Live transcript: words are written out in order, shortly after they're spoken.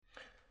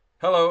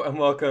Hello and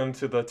welcome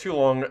to the Too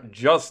Long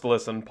Just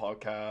Listen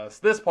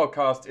podcast. This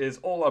podcast is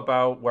all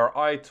about where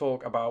I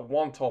talk about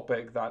one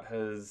topic that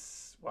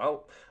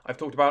I've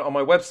talked about on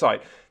my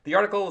website. The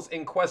articles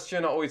in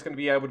question are always going to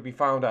be able to be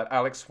found at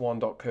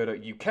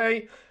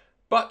alexswan.co.uk.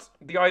 But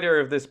the idea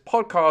of this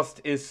podcast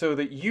is so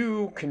that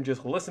you can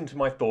just listen to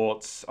my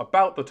thoughts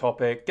about the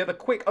topic, get a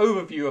quick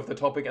overview of the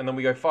topic, and then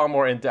we go far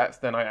more in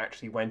depth than I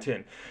actually went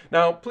in.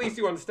 Now, please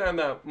do understand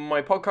that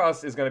my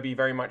podcast is going to be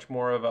very much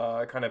more of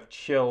a kind of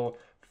chill,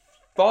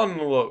 fun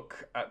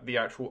look at the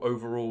actual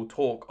overall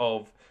talk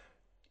of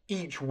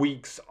each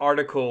week's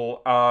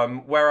article,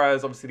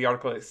 whereas obviously the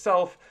article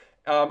itself,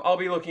 I'll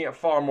be looking at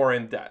far more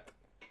in depth.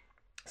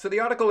 So the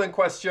article in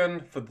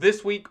question for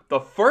this week, the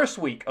first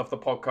week of the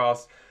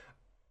podcast,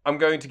 I'm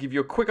going to give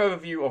you a quick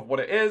overview of what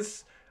it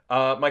is,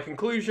 my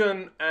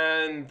conclusion,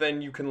 and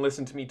then you can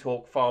listen to me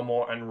talk far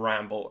more and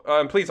ramble.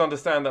 Please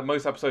understand that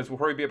most episodes will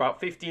probably be about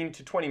 15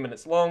 to 20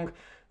 minutes long.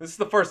 This is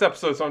the first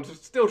episode, so I'm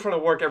still trying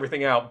to work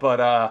everything out,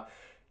 but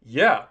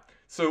yeah.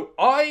 So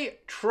I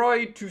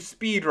tried to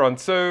speedrun.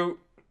 So,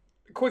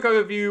 quick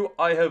overview,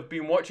 I have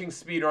been watching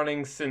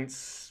speedrunning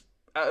since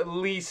at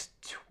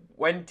least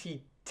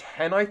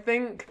 2010, I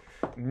think.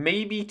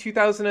 Maybe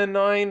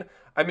 2009.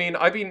 I mean,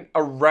 I've been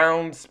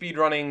around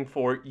speedrunning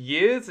for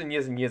years and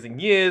years and years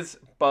and years,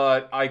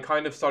 but I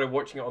kind of started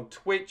watching it on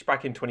Twitch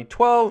back in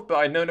 2012, but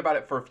I'd known about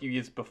it for a few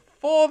years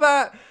before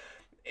that.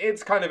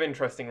 It's kind of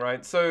interesting,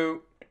 right?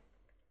 So,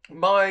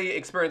 my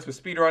experience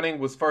with speedrunning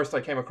was first I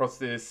came across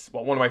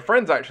one of my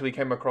friends actually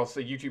came across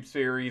a YouTube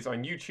series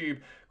on YouTube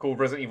called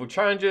Resident Evil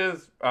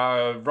Challenges,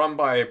 run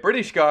by a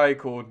British guy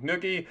called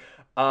Noogie.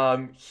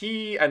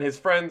 He and his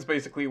friends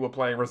basically were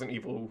playing Resident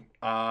Evil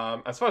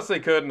as fast as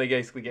they could, and they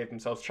basically gave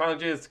themselves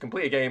challenges to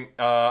complete a game,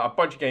 a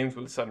bunch of games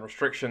with certain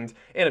restrictions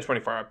in a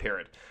 24-hour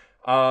period.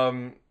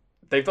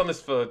 They've done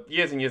this for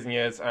years and years and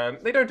years, and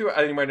they don't do it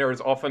anywhere near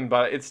as often,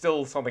 but it's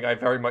still something I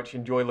very much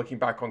enjoy looking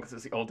back on because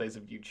it's the old days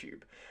of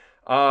YouTube.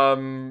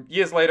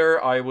 Years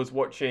later, I was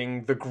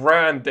watching the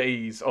grand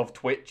days of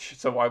Twitch.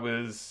 So I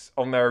was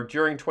on there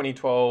during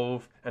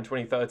 2012 and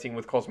 2013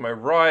 with Cosmo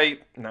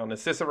Wright, now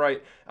Narcissa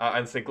Wright,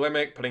 and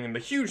Siglimic, putting in the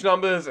huge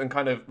numbers and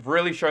kind of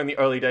really showing the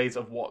early days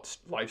of what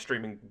live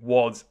streaming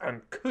was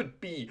and could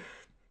be,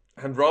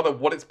 and rather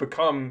what it's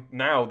become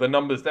now. The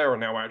numbers there are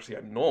now actually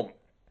a norm.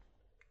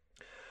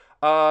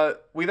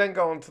 We then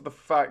go on to the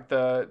fact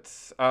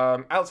that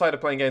outside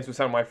of playing games with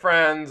some of my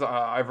friends,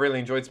 I've really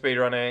enjoyed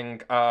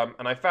speedrunning,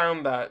 and I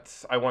found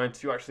that I wanted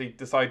to actually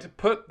decide to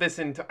put this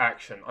into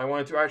action. I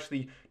wanted to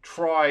actually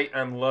try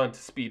and learn to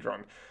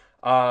speedrun.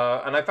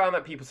 And I found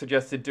that people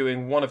suggested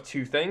doing one of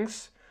two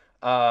things.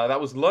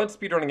 That was learn to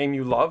speedrun a game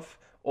you love,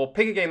 or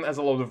pick a game that has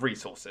a lot of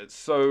resources.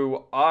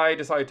 So I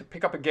decided to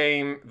pick up a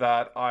game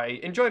that I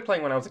enjoyed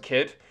playing when I was a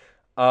kid,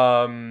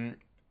 and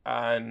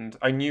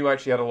I knew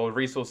actually had a lot of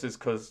resources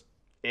because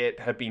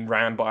it had been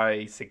ran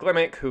by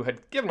Siglimic, who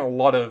had given a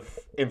lot of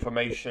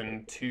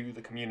information to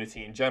the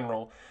community in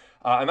general,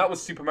 and that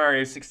was Super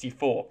Mario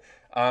 64.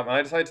 And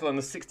I decided to learn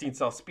the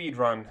 16-star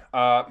speedrun,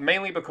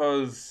 mainly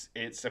because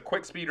it's a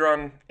quick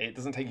speedrun, it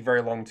doesn't take you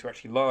very long to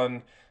actually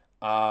learn,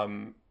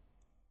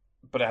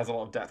 but it has a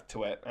lot of depth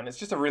to it, and it's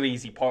just a really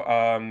easy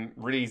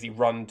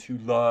run to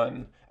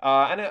learn.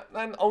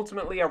 And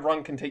ultimately, a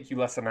run can take you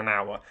less than an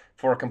hour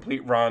for a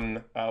complete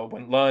run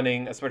when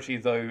learning, especially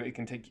though you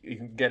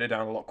can get it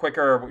down a lot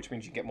quicker, which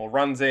means you get more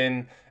runs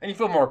in, and you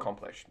feel more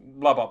accomplished.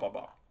 Blah, blah, blah,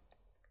 blah.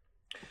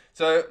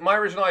 So my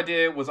original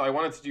idea was I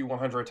wanted to do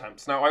 100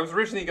 attempts. Now, I was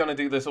originally going to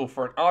do this all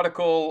for an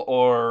article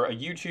or a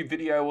YouTube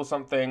video or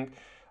something,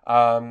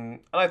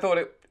 and I thought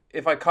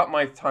if I cut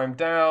my time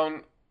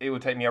down, it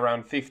would take me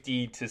around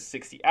 50 to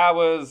 60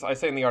 hours. I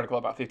say in the article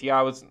about 50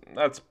 hours.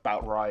 That's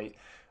about right.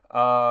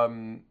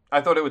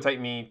 I thought it would take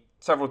me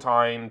several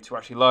times to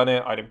actually learn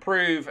it. I'd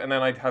improve, and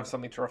then I'd have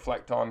something to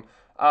reflect on.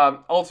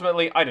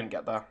 Ultimately, I didn't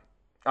get there.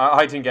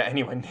 I didn't get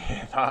anywhere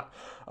near that.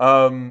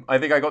 I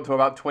think I got to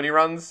about 20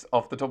 runs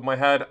off the top of my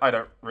head. I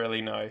don't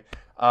really know.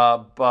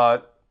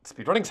 But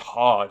speedrunning's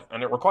hard,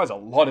 and it requires a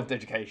lot of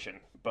dedication.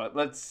 But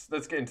let's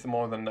get into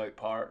more of the note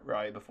part,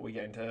 right, before we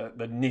get into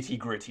the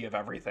nitty-gritty of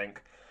everything.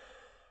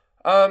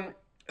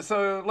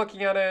 So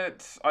looking at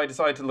it, I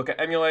decided to look at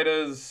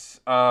emulators,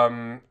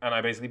 and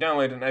I basically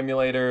downloaded an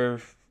emulator,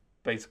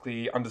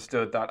 basically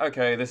understood that,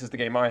 okay, this is the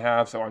game I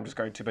have, so I'm just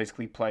going to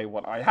basically play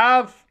what I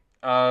have,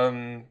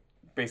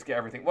 basically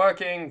everything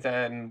working.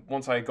 Then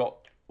once I got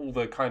all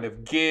the kind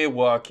of gear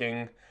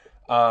working,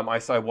 I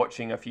started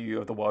watching a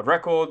few of the world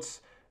records,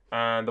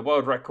 and the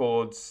world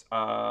records,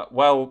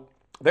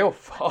 they were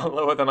far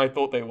lower than I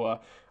thought they were.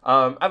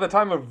 At the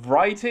time of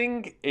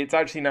writing, it's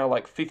actually now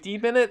like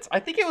 15 minutes. I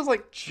think it was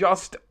like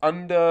just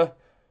under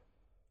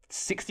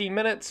 60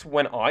 minutes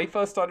when I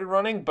first started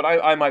running, but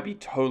I might be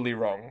totally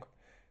wrong.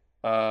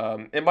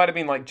 It might have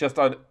been like just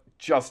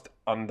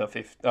under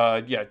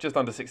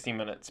 60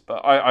 minutes,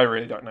 but I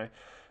really don't know.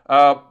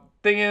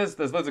 Thing is,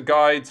 there's loads of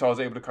guides, so I was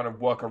able to kind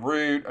of work a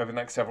route over the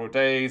next several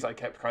days. I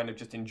kept kind of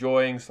just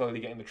enjoying, slowly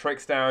getting the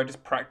tricks down,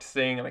 just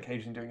practicing and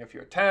occasionally doing a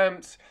few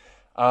attempts.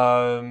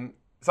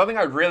 Something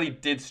I really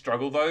did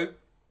struggle though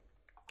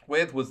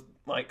with was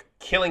like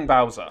killing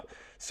Bowser.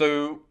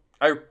 So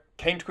I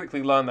came to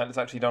quickly learn that it's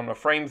actually done a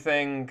frame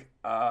thing.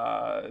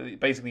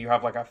 Basically, you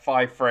have like a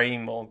 5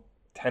 frame or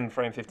 10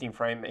 frame, 15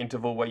 frame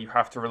interval where you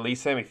have to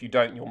release him. If you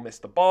don't, you'll miss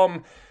the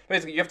bomb.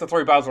 Basically, you have to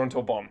throw Bowser into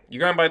a bomb. You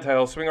grab him by the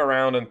tail, swing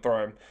around, and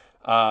throw him.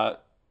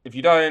 If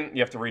you don't,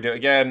 you have to redo it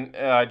again.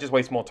 Just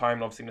waste more time.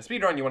 And obviously, in a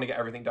speedrun, you want to get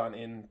everything done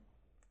in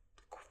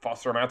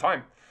faster amount of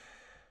time.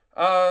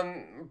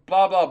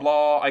 Blah, blah,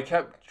 blah. I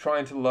kept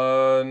trying to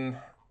learn.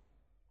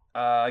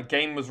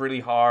 Game was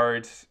really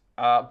hard.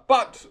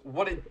 But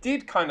what it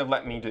did kind of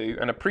let me do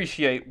and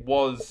appreciate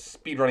was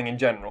speedrunning in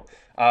general.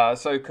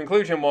 So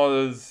conclusion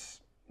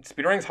was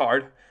speedrunning's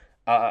hard.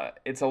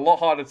 It's a lot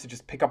harder to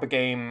just pick up a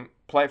game,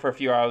 play it for a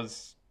few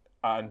hours,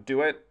 and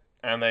do it,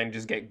 and then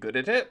just get good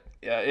at it.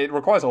 It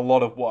requires a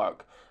lot of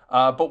work.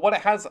 But what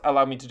it has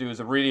allowed me to do is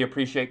to really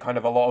appreciate kind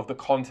of a lot of the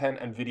content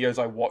and videos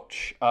I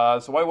watch.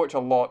 So I watch a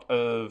lot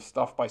of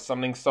stuff by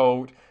Summoning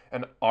Salt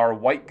and R.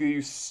 White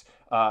Goose.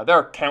 There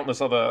are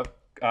countless other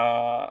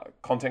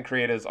content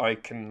creators I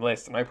can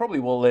list, and I probably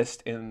will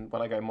list when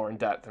I go more in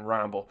depth and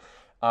ramble.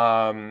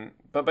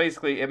 But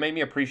basically, it made me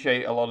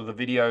appreciate a lot of the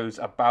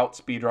videos about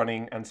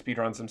speedrunning and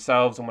speedruns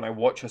themselves, and when I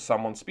watch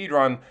someone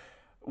speedrun,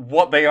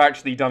 what they've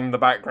actually done in the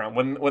background,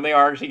 when they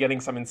are actually getting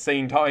some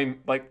insane time,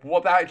 like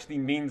what that actually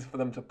means for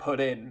them to put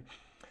in.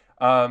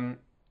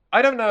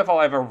 I don't know if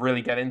I'll ever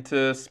really get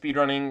into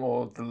speedrunning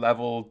or the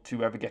level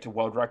to ever get a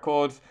world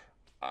record.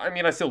 I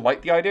mean, I still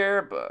like the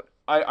idea, but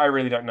I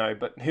really don't know.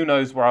 But who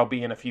knows where I'll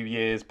be in a few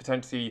years.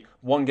 Potentially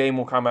one game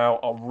will come out,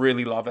 I'll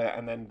really love it,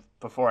 and then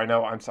before I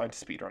know it, I'm starting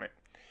to speedrun it.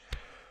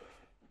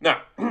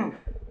 Now,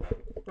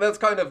 that's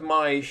kind of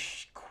my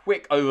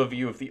quick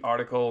overview of the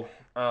article.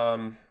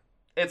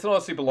 It's not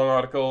a super long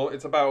article.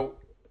 It's about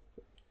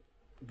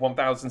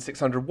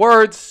 1,600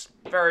 words.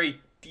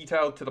 Very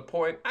detailed, to the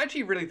point. I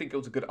actually really think it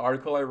was a good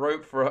article I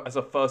wrote as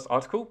a first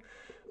article.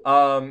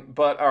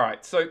 But all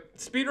right, so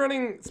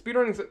speedrunning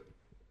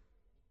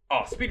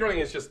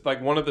is just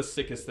like one of the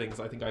sickest things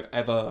I think I've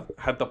ever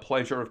had the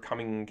pleasure of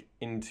coming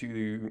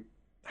into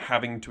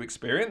having to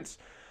experience.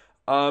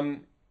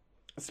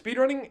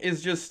 Speedrunning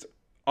is just,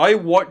 I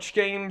watch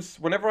games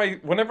whenever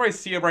I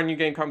see a brand new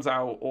game comes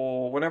out,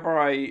 or whenever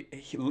I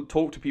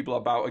talk to people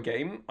about a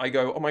game, I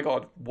go, oh my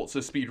god, what's a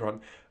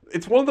speedrun?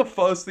 It's one of the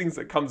first things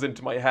that comes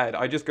into my head.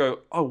 I just go,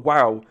 oh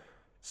wow,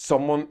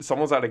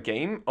 someone's at a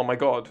game. Oh my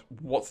god,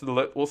 what's the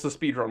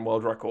speedrun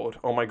world record?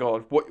 Oh my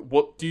god,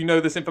 what do you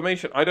know this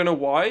information? I don't know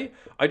why.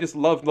 I just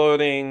love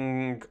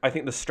learning, I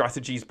think, the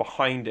strategies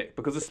behind it,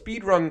 because a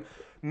speedrun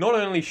not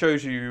only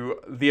shows you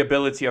the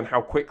ability on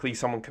how quickly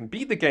someone can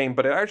beat the game,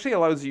 but it actually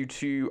allows you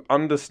to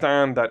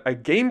understand that a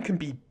game can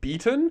be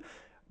beaten,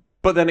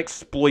 but then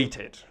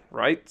exploited,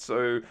 right?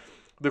 So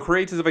the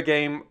creators of a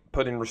game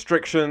put in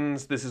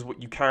restrictions. This is what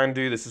you can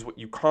do. This is what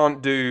you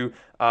can't do.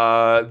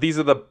 These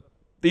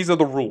are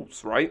the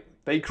rules, right?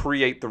 They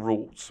create the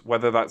rules,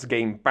 whether that's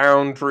game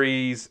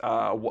boundaries,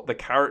 what the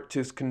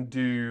characters can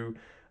do,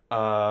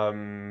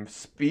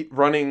 speed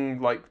running,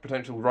 like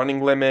potential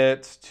running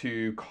limits,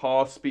 to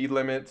car speed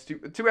limits,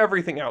 to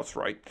everything else,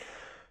 right?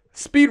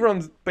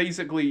 Speedruns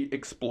basically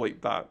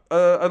exploit that.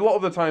 A lot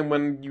of the time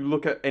when you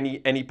look at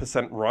any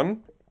percent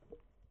run,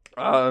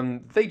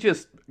 they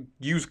just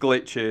use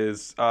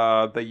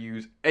glitches, they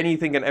use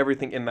anything and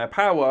everything in their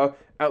power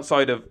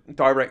outside of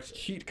direct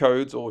cheat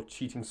codes or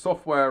cheating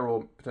software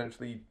or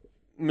potentially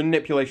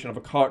manipulation of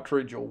a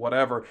cartridge or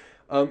whatever,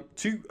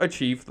 to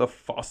achieve the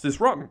fastest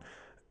run.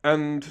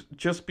 And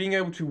just being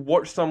able to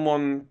watch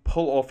someone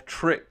pull off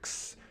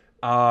tricks,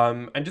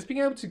 and just being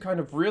able to kind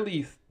of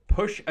really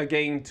push a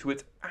game to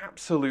its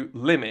absolute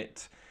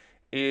limit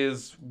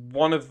is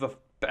one of the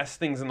best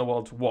things in the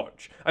world to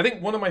watch. I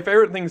think one of my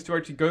favorite things to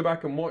actually go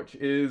back and watch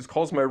is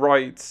Cosmo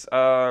Wright's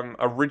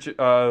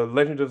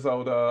Legend of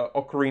Zelda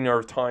Ocarina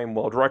of Time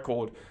world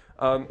record.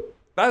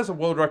 That is a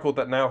world record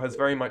that now has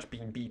very much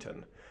been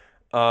beaten.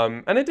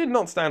 And it did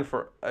not stand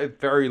for a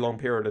very long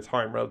period of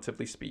time,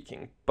 relatively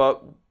speaking.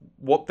 But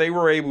what they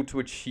were able to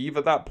achieve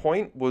at that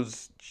point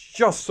was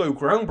just so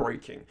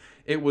groundbreaking.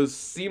 It was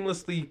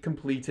seamlessly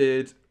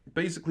completed.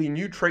 Basically,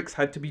 new tricks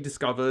had to be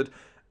discovered.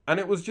 And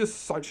it was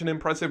just such an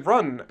impressive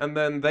run. And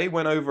then they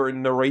went over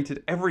and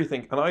narrated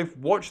everything. And I've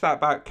watched that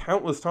back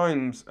countless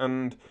times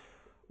and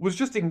was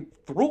just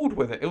enthralled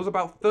with it. It was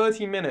about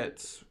 30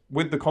 minutes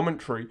with the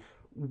commentary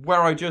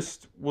where I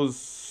just was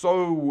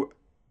so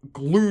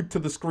glued to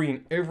the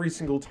screen every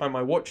single time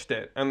I watched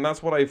it. And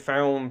that's what I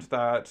found,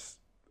 that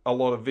a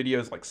lot of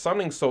videos like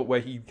Summoning Salt, where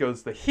he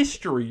goes the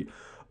history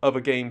of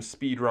a game's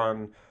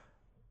speedrun,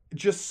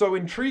 just so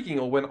intriguing.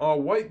 Or when our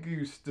White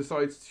Goose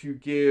decides to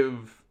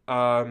give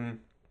an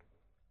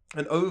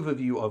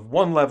overview of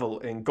one level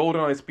in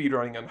GoldenEye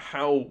speedrunning and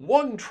how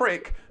one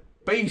trick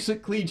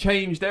basically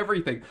changed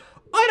everything.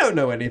 I don't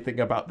know anything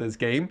about this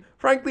game.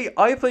 Frankly,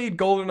 I played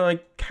GoldenEye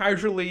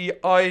casually.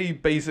 I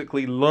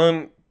basically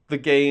learned the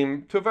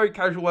game to a very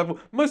casual level.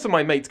 Most of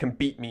my mates can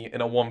beat me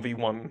in a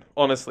 1v1,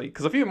 honestly,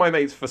 because a few of my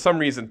mates, for some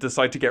reason,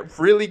 decide to get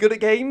really good at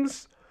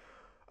games.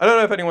 I don't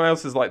know if anyone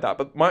else is like that,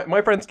 but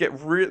my friends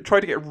try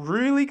to get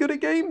really good at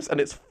games, and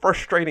it's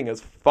frustrating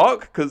as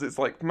fuck, because it's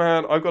like,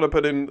 man, I've got to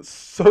put in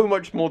so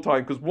much more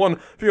time, because a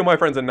few of my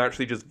friends are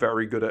naturally just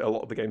very good at a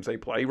lot of the games they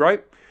play,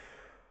 right?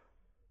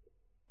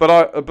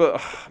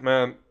 But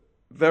man,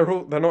 they're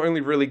not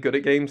only really good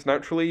at games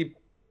naturally,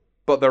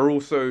 but they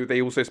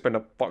also spend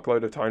a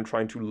fuckload of time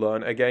trying to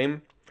learn a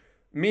game.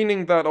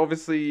 Meaning that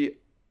obviously,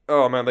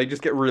 oh man, they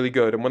just get really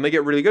good. And when they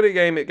get really good at a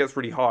game, it gets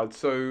really hard.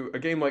 So a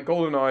game like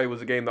GoldenEye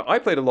was a game that I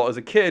played a lot as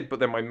a kid, but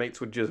then my mates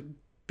would just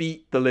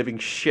beat the living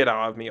shit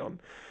out of me on.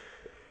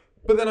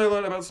 But then I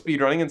learned about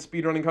speedrunning, and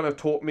speedrunning kind of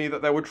taught me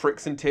that there were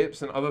tricks and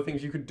tips and other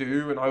things you could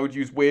do, and I would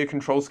use weird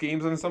control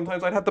schemes, and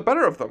sometimes I'd have the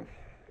better of them.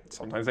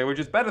 Sometimes they were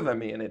just better than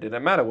me, and it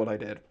didn't matter what I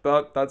did.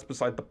 But that's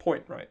beside the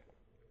point, right?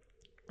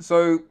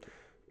 So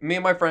me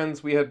and my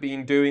friends, we had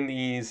been doing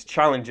these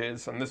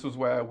challenges, and this was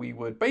where we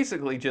would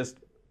basically just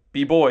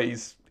be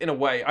boys, in a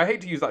way. I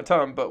hate to use that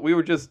term, but we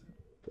would just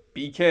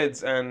be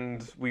kids,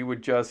 and we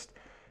would just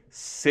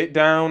sit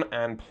down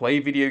and play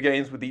video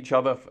games with each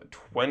other for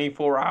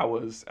 24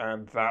 hours,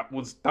 and that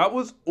was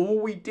all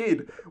we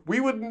did. We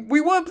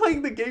weren't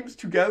playing the games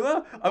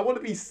together. I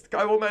want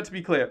that to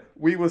be clear.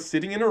 We were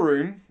sitting in a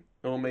room,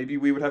 or maybe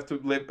we would have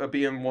to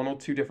be in one or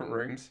two different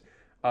rooms,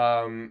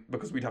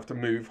 because we'd have to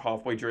move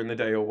halfway during the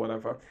day or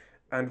whatever.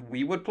 And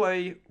we would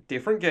play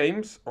different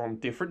games on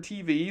different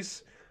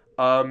TVs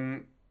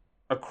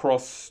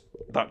across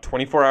that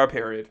 24-hour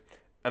period.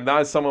 And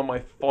that is some of my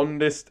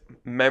fondest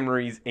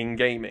memories in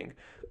gaming,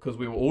 because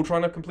we were all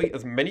trying to complete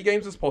as many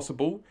games as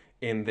possible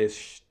in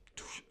this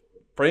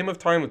frame of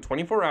time of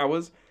 24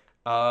 hours,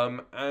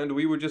 and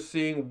we were just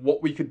seeing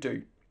what we could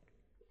do.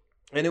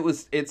 And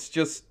it's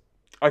just,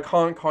 I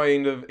can't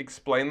kind of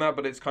explain that,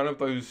 but it's kind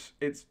of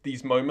it's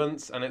these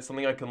moments, and it's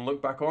something I can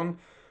look back on.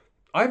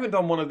 I haven't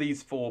done one of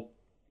these for,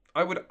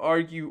 I would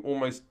argue,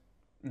 almost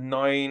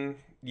 9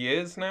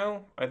 years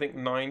now. I think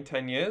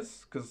 9-10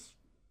 years, because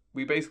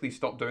we basically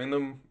stopped doing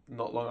them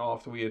not long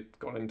after we had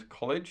gone into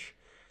college.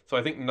 So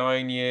I think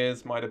 9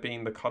 years might have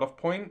been the cutoff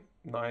point,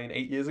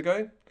 8 years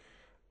ago.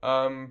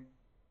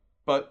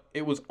 But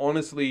it was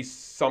honestly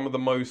some of the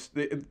most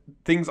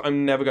things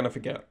I'm never going to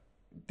forget.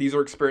 These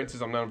are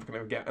experiences I'm never going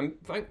to forget.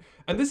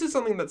 And this is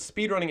something that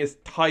speedrunning is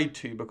tied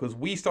to, because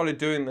we started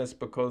doing this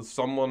because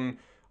someone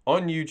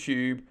on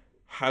YouTube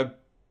had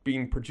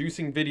been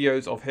producing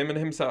videos of him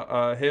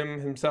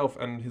himself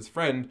and his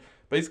friend,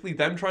 basically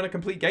them trying to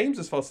complete games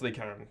as fast as they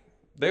can.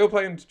 They were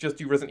playing to just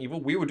do Resident Evil.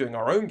 We were doing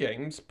our own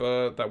games,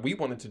 but that we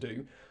wanted to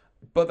do.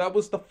 But that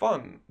was the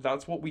fun.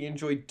 That's what we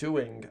enjoyed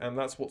doing, and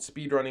that's what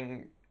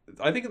speedrunning.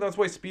 I think that's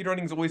why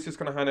speedrunning is always just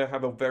going to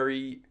have a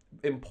very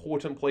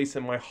important place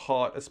in my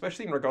heart,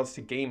 especially in regards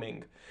to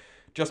gaming,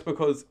 just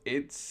because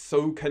it's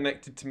so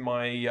connected to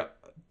my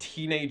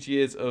teenage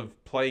years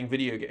of playing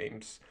video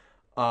games.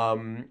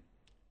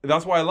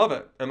 That's why I love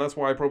it, and that's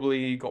why I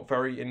probably got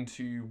very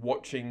into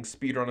watching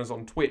speedrunners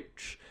on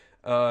Twitch.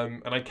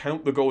 And I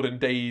count the golden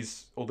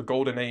days, or the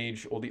golden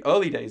age, or the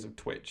early days of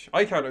Twitch.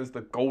 I count it as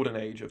the golden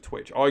age of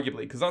Twitch,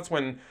 arguably, because that's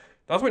when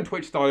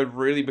Twitch started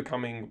really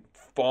becoming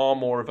far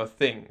more of a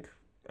thing.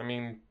 I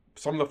mean,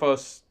 some of the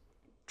first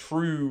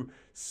true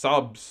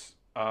subs,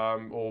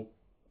 or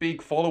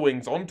big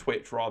followings on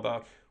Twitch,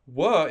 rather,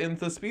 were in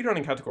the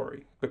speedrunning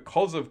category,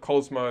 because of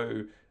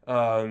Cosmo,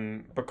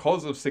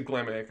 because of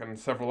Siglemic and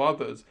several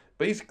others,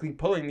 basically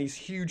pulling these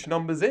huge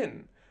numbers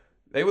in.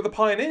 They were the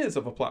pioneers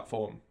of a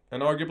platform,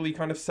 and arguably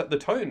kind of set the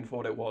tone for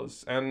what it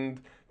was.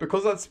 And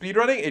because that's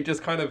speedrunning, it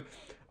just kind of,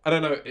 I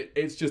don't know,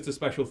 it's just a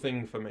special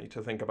thing for me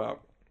to think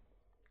about.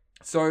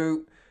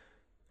 So,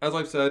 as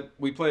I've said,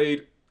 we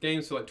played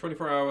games for like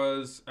 24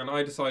 hours, and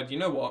I decided, you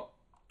know what,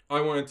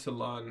 I wanted to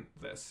learn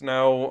this.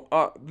 Now,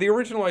 the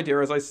original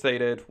idea, as I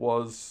stated,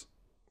 was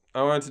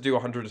I wanted to do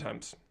 100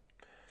 attempts.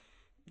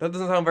 That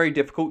doesn't sound very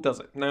difficult, does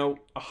it? Now,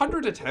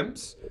 100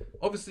 attempts,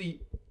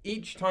 obviously,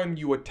 each time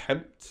you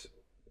attempt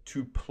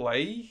to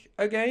play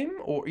a game,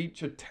 or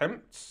each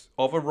attempt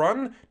of a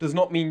run, does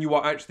not mean you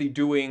are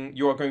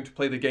going to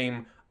play the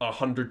game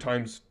 100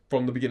 times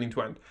from the beginning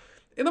to end.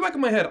 In the back of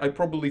my head, I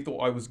probably thought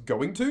I was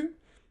going to,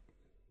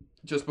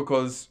 just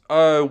because,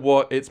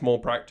 it's more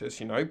practice,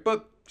 you know?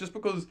 But just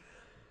because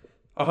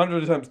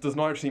 100 attempts does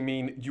not actually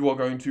mean you are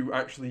going to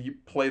actually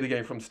play the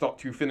game from start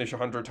to finish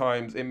 100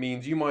 times. It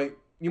means you might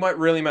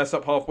really mess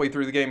up halfway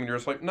through the game, and you're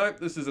just like, nope,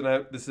 this is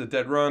a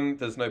dead run.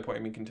 There's no point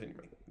in me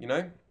continuing, you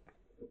know?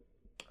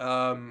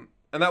 And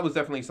that was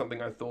definitely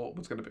something I thought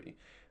was going to be.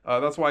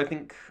 That's why I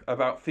think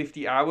about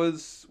 50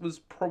 hours was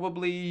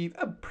probably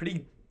a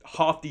pretty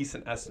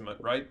half-decent estimate,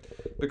 right?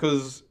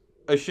 Because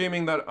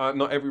assuming that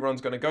not everyone's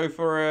going to go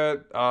for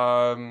it,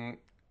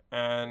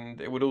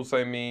 and it would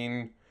also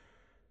mean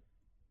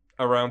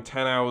around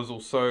 10 hours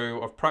or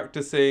so of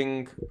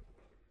practicing.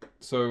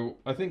 So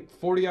I think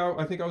 40 hours,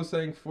 I think I was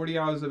saying 40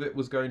 hours of it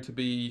was going to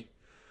be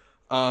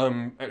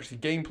actually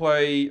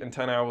gameplay, and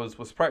 10 hours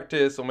was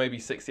practice, or maybe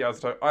 60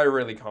 hours. I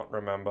really can't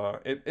remember.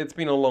 It's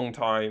been a long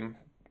time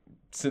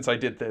since I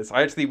did this.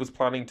 I actually was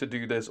planning to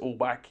do this all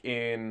back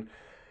in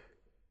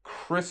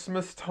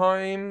Christmas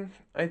time,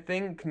 I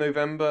think,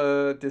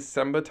 November,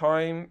 December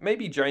time,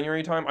 maybe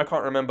January time, I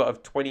can't remember,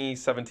 of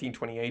 2017,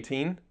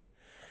 2018.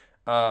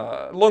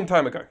 Long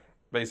time ago,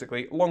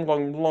 basically.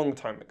 Long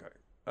time ago.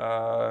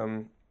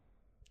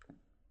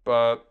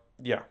 But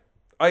yeah.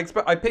 I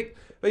picked,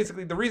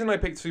 basically, the reason I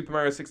picked Super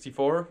Mario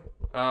 64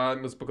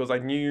 was because I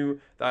knew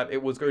that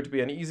it was going to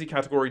be an easy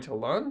category to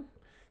learn.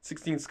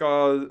 16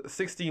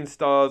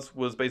 stars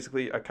was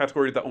basically a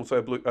category that also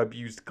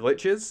abused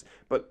glitches,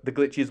 but the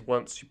glitches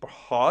weren't super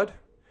hard,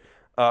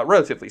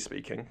 relatively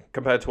speaking,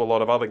 compared to a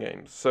lot of other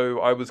games.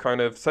 So I was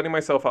kind of setting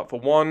myself up for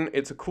one.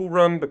 It's a cool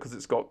run because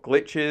it's got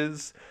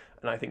glitches,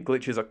 and I think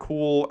glitches are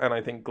cool, and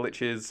I think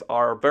glitches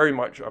are very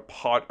much a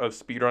part of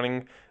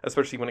speedrunning,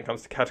 especially when it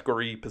comes to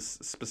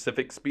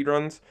category-specific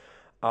speedruns.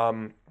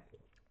 And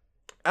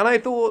I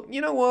thought, you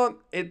know what?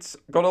 It's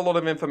got a lot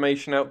of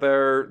information out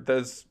there.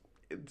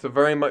 It's a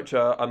very much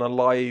an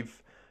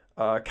alive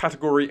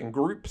category and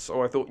group.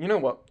 So I thought, you know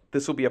what?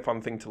 This will be a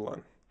fun thing to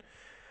learn.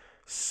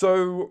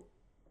 So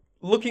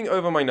looking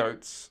over my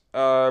notes,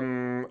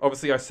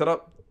 obviously I set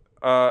up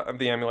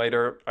the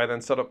emulator. I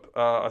then set up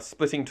a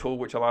splitting tool,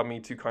 which allowed me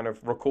to kind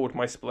of record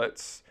my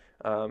splits.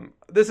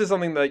 This is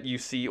something that you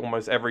see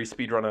almost every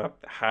speedrunner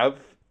have.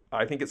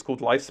 I think it's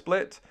called Life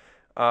Split.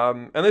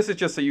 And this is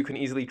just so you can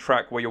easily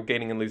track where you're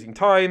gaining and losing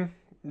time.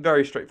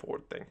 Very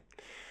straightforward thing.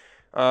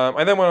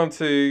 I then went on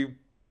to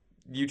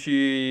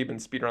YouTube and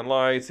Speedrun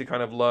Live to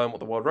kind of learn what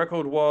the world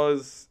record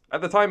was.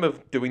 At the time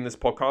of doing this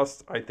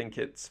podcast, I think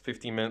it's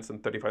 15 minutes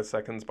and 35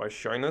 seconds by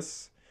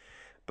Shyness.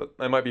 But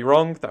I might be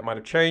wrong. That might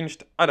have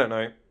changed. I don't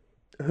know.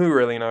 Who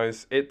really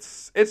knows?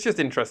 It's just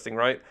interesting,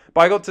 right?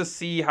 But I got to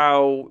see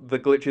how the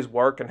glitches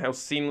work and how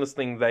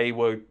seamlessly they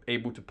were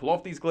able to pull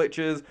off these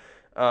glitches,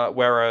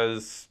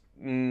 whereas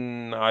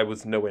I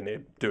was nowhere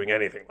near doing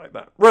anything like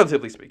that,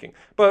 relatively speaking.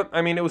 But,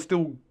 I mean, it was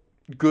still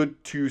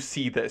good to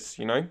see this,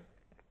 you know?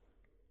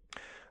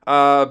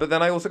 But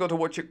then I also got to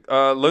watch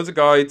loads of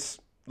guides,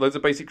 loads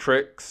of basic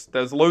tricks.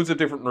 There's loads of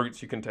different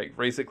routes you can take.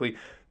 Basically,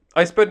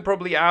 I spent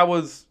probably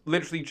hours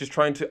literally just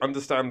trying to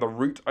understand the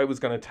route I was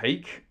going to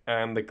take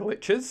and the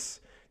glitches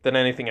than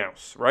anything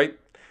else, right?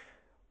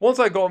 Once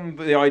I got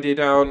the idea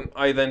down,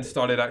 I then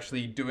started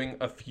actually doing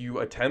a few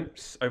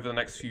attempts over the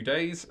next few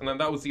days. And then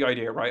that was the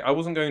idea, right? I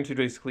wasn't going to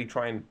basically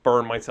try and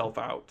burn myself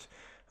out.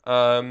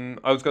 I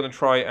was going to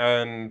try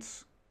and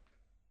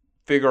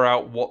figure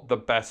out what the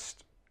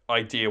best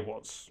idea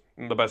was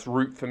and the best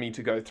route for me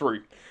to go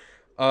through.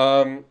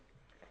 And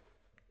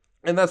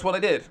that's what I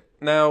did.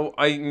 Now,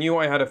 I knew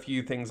I had a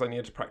few things I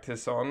needed to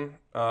practice on.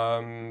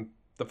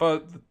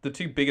 The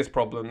two biggest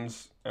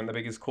problems and the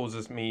biggest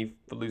causes me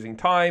for losing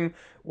time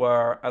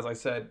were, as I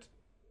said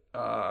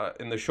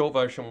in the short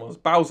version, was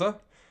Bowser.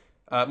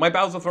 My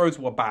Bowser throws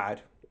were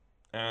bad,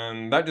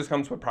 and that just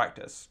comes with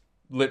practice.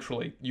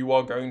 Literally, you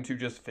are going to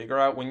just figure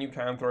out when you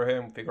can throw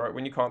him, figure out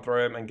when you can't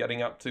throw him, and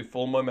getting up to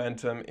full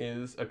momentum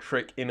is a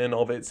trick in and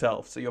of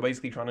itself. So you're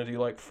basically trying to do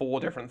like 4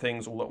 different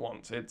things all at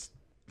once. It's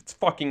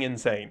fucking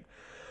insane.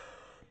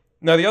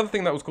 Now, the other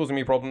thing that was causing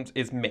me problems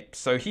is Mips.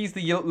 So he's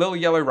the little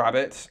yellow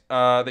rabbit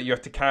that you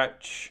have to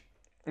catch.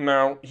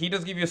 Now, he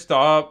does give you a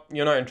star.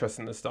 You're not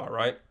interested in the star,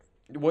 right?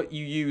 What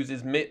you use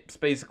is Mips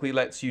basically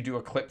lets you do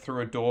a clip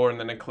through a door and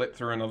then a clip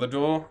through another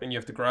door. And you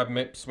have to grab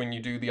Mips when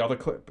you do the other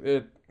clip.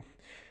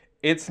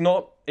 It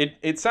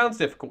sounds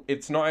difficult.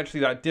 It's not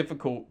actually that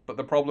difficult. But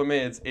the problem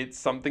is it's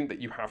something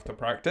that you have to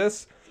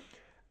practice.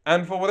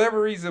 And for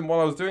whatever reason, while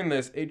I was doing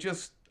this,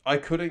 I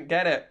couldn't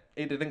get it.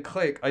 It didn't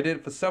click. I did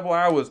it for several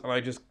hours and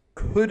I just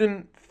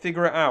couldn't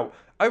figure it out.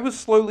 I was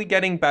slowly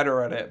getting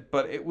better at it,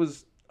 but it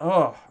was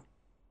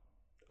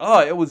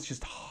it was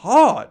just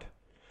hard.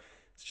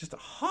 It's just a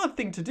hard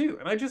thing to do,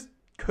 and I just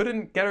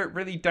couldn't get it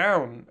really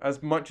down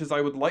as much as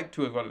I would like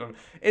to have got it done.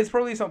 It's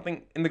probably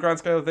something in the grand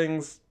scale of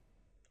things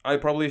I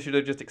probably should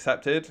have just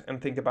accepted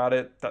and think about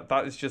it.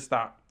 That is just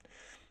that.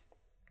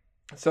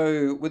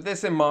 So with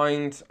this in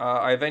mind,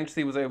 I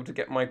eventually was able to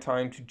get my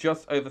time to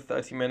just over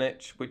 30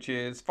 minutes, which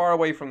is far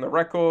away from the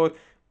record.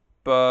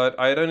 But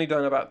I had only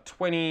done about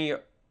 20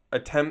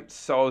 attempts,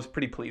 so I was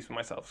pretty pleased with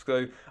myself.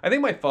 So I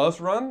think my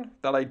first run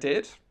that I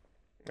did,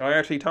 I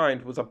actually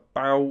timed, was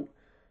about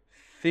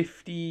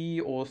 50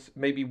 or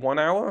maybe 1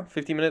 hour,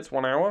 50 minutes,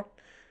 1 hour.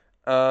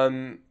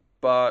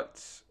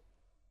 But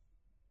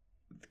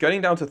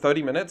getting down to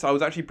 30 minutes, I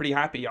was actually pretty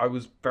happy. I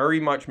was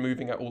very much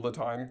moving it all the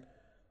time.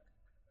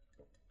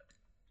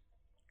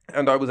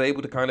 And I was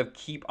able to kind of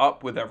keep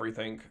up with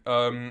everything.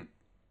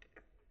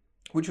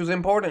 Which was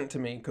important to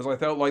me because I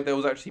felt like there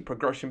was actually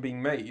progression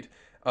being made.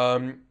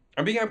 And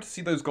being able to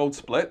see those gold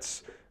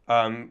splits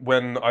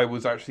when I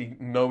was actually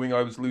knowing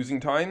I was losing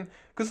time.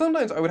 Because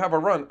sometimes I would have a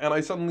run and I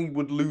suddenly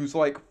would lose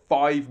like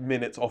 5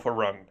 minutes off a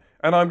run.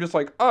 And I'm just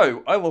like,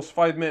 oh, I lost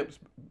 5 minutes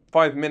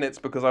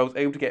because I was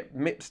able to get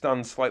Mips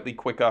done slightly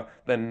quicker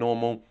than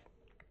normal.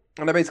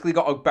 And I basically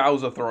got a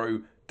Bowser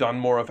throw done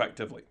more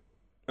effectively.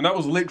 And that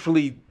was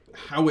literally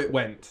how it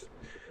went.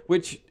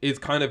 Which is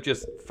kind of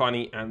just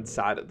funny and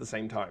sad at the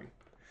same time.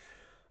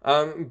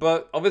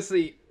 But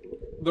obviously,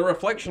 the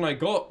reflection I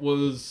got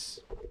was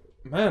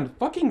Man,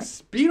 fucking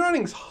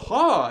speedrunning's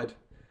hard.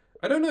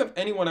 I don't know if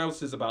anyone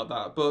else is about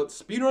that, but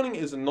speedrunning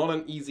is not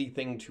an easy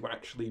thing to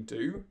actually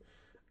do.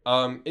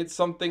 It's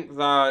something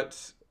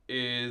that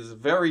is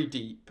very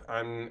deep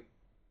and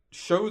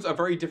shows a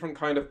very different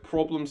kind of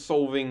problem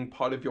solving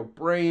part of your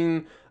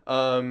brain.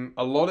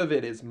 A lot of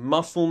it is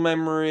muscle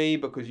memory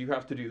because you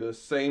have to do the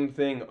same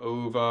thing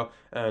over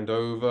and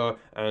over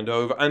and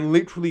over, and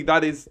literally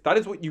that is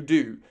what you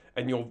do,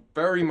 and you'll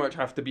very much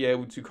have to be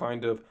able to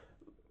kind of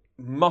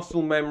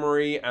muscle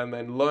memory and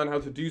then learn how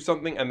to do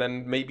something and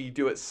then maybe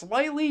do it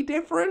slightly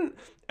different,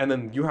 and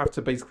then you have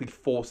to basically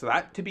force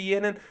that to be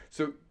in it.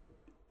 So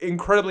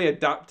incredibly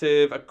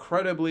adaptive,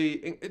 incredibly,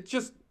 it's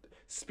just,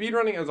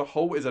 speedrunning as a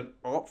whole is an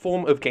art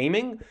form of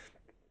gaming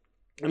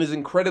and is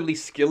incredibly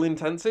skill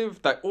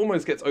intensive that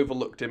almost gets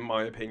overlooked in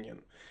my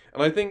opinion.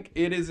 And I think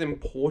it is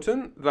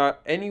important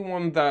that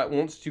anyone that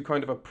wants to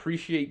kind of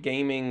appreciate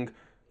gaming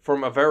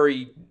from a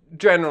very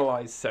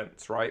generalized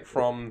sense, right?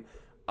 From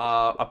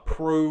a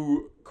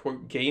pro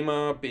quote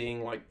gamer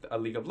being like a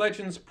League of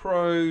Legends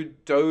pro,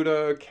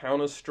 Dota,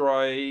 Counter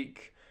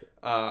Strike,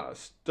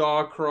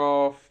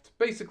 StarCraft,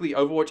 basically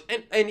Overwatch,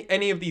 and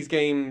any of these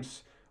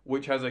games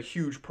which has a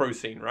huge pro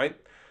scene, right?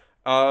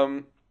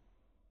 Um,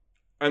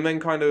 and then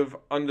kind of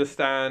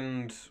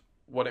understand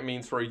what it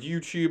means for a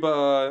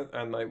YouTuber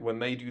and like when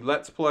they do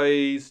Let's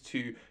Plays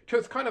to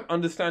just kind of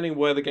understanding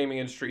where the gaming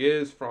industry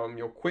is from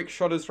your quick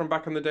shotters from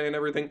back in the day and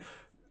everything.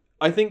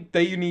 I think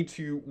they need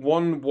to,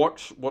 one,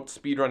 watch what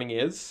speedrunning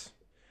is,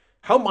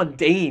 how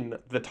mundane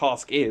the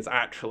task is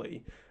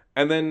actually,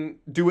 and then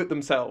do it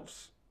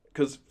themselves.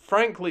 Because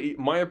frankly,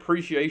 my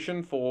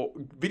appreciation for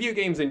video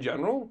games in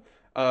general,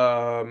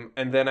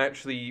 and then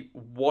actually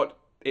what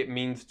it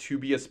means to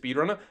be a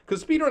speedrunner,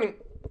 because speedrunning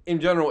in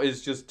general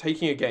is just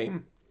taking a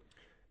game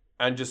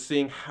and just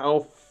seeing how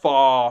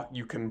far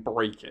you can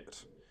break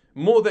it.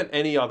 More than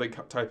any other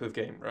type of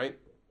game, right?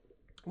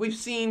 We've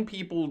seen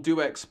people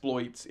do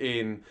exploits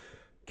in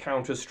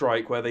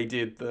Counter-Strike where they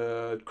did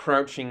the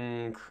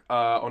crouching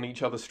on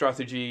each other's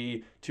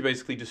strategy to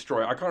basically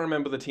destroy. I can't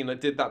remember the team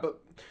that did that,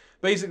 but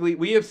basically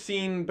we have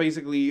seen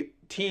basically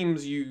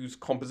teams use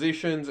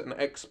compositions and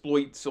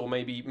exploits or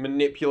maybe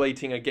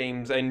manipulating a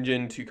game's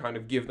engine to kind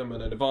of give them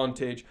an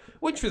advantage,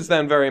 which was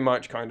then very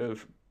much kind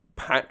of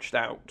patched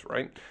out,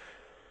 right?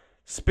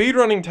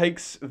 Speedrunning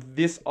takes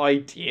this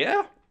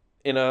idea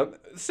in a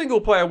single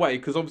player way,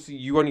 because obviously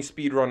you only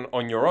speedrun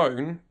on your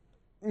own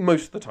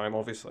most of the time,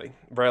 obviously.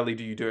 Rarely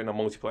do you do it in a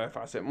multiplayer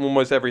facet.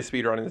 Almost every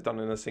speedrun is done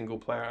in a single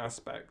player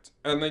aspect.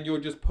 And then you're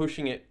just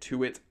pushing it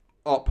to its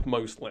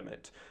utmost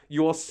limit.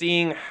 You're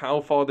seeing how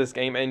far this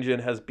game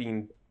engine has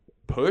been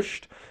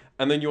pushed,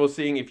 and then you're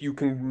seeing if you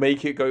can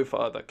make it go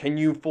further. Can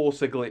you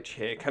force a glitch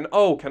here? Can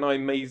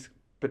I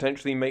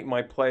potentially make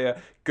my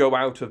player go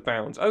out of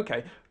bounds?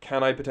 Okay,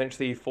 can I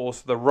potentially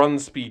force the run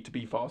speed to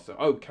be faster?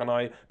 Oh, can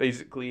I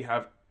basically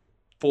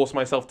force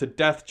myself to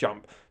death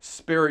jump,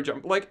 spirit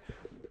jump? Like,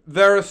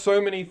 there are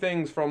so many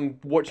things from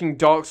watching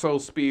Dark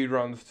Souls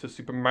speedruns to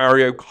Super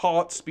Mario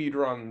Kart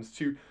speedruns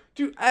to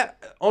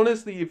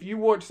honestly, if you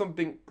watch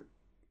something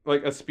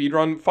like a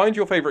speedrun, find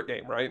your favorite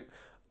game, right?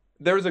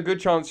 There is a good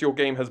chance your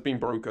game has been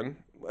broken,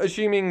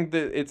 assuming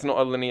that it's not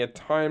a linear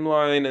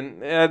timeline,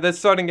 and there's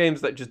certain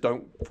games that just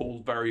don't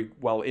fall very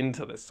well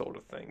into this sort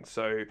of thing.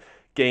 So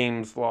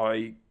games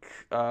like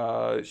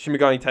Shin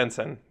Megami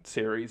Tensei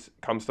series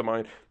comes to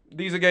mind.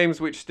 These are games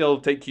which still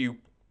take you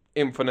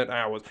infinite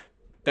hours.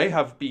 They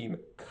have been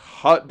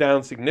cut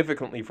down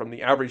significantly from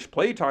the average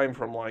playtime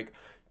from like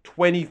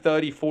 20,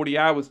 30, 40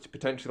 hours to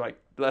potentially like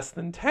less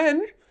than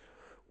 10,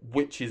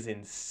 which is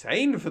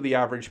insane for the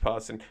average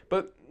person.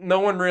 But no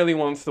one really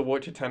wants to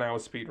watch a 10-hour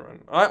speedrun.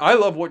 I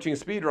love watching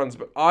speedruns,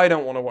 but I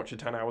don't want to watch a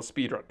 10-hour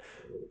speedrun.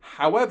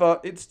 However,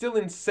 it's still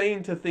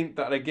insane to think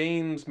that a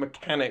game's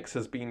mechanics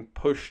has been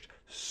pushed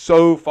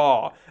so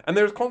far. And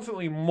there's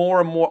constantly more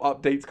and more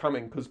updates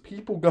coming because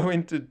people go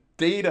into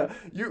data.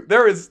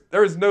 There is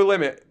no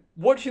limit.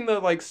 Watching the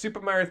like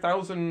Super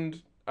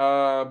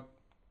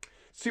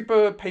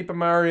Paper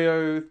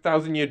Mario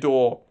Thousand Year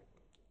Door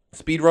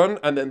speedrun,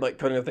 and then like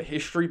kind of the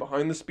history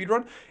behind the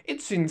speedrun,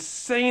 it's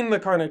insane the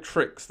kind of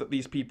tricks that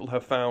these people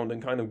have found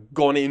and kind of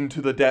gone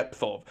into the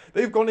depth of.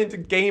 They've gone into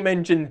game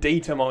engine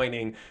data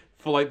mining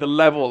for like the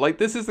level. Like,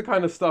 this is the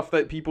kind of stuff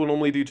that people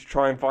normally do to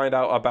try and find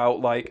out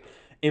about like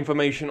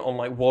information on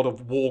like World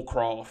of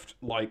Warcraft,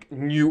 like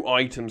new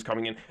items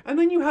coming in. And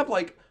then you have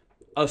like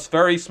a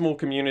very small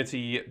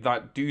community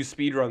that do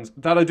speedruns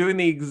that are doing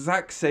the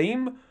exact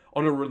same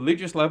on a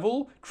religious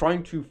level,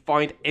 trying to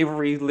find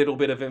every little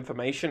bit of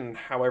information and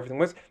how everything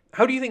works.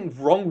 How do you think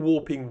wrong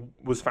warping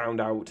was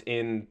found out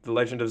in The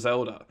Legend of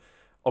Zelda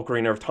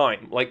Ocarina of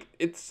Time? Like,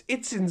 it's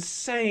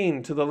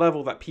insane to the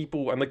level that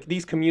people and like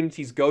these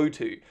communities go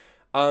to.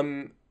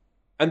 And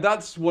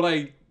that's what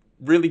I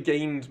really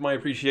gained my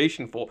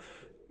appreciation for.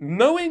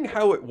 Knowing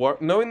how it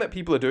works, knowing that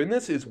people are doing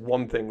this is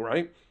one thing,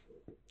 right?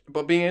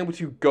 But being able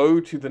to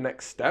go to the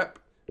next step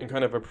and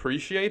kind of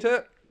appreciate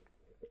it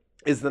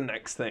is the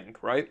next thing,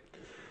 right?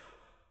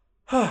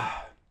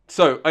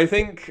 So I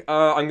think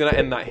I'm going to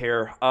end that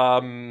here.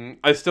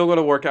 I still got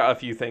to work out a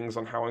few things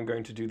on how I'm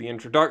going to do the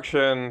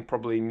introduction,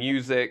 probably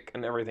music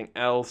and everything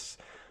else.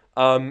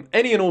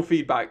 Any and all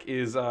feedback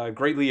is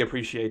greatly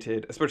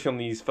appreciated, especially on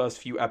these first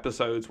few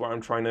episodes where I'm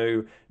trying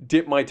to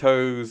dip my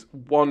toes,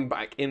 one,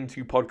 back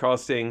into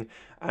podcasting,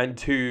 and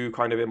two,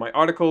 kind of in my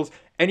articles.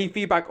 Any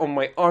feedback on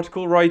my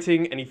article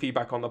writing, any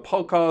feedback on the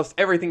podcast,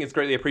 everything is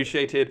greatly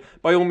appreciated.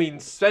 By all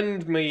means,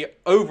 send me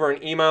over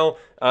an email.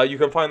 You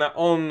can find that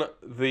on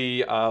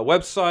the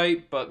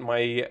website, but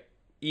my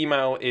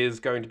email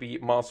is going to be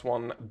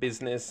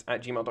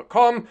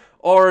mars1business@gmail.com,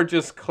 or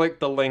just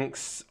click the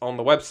links on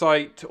the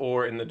website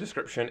or in the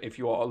description if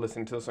you are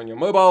listening to this on your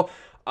mobile.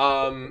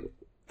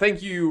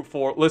 Thank you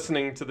for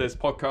listening to this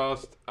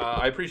podcast.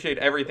 I appreciate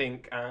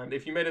everything, and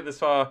if you made it this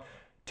far,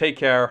 take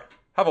care,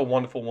 have a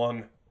wonderful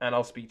one, and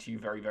I'll speak to you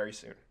very, very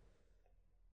soon.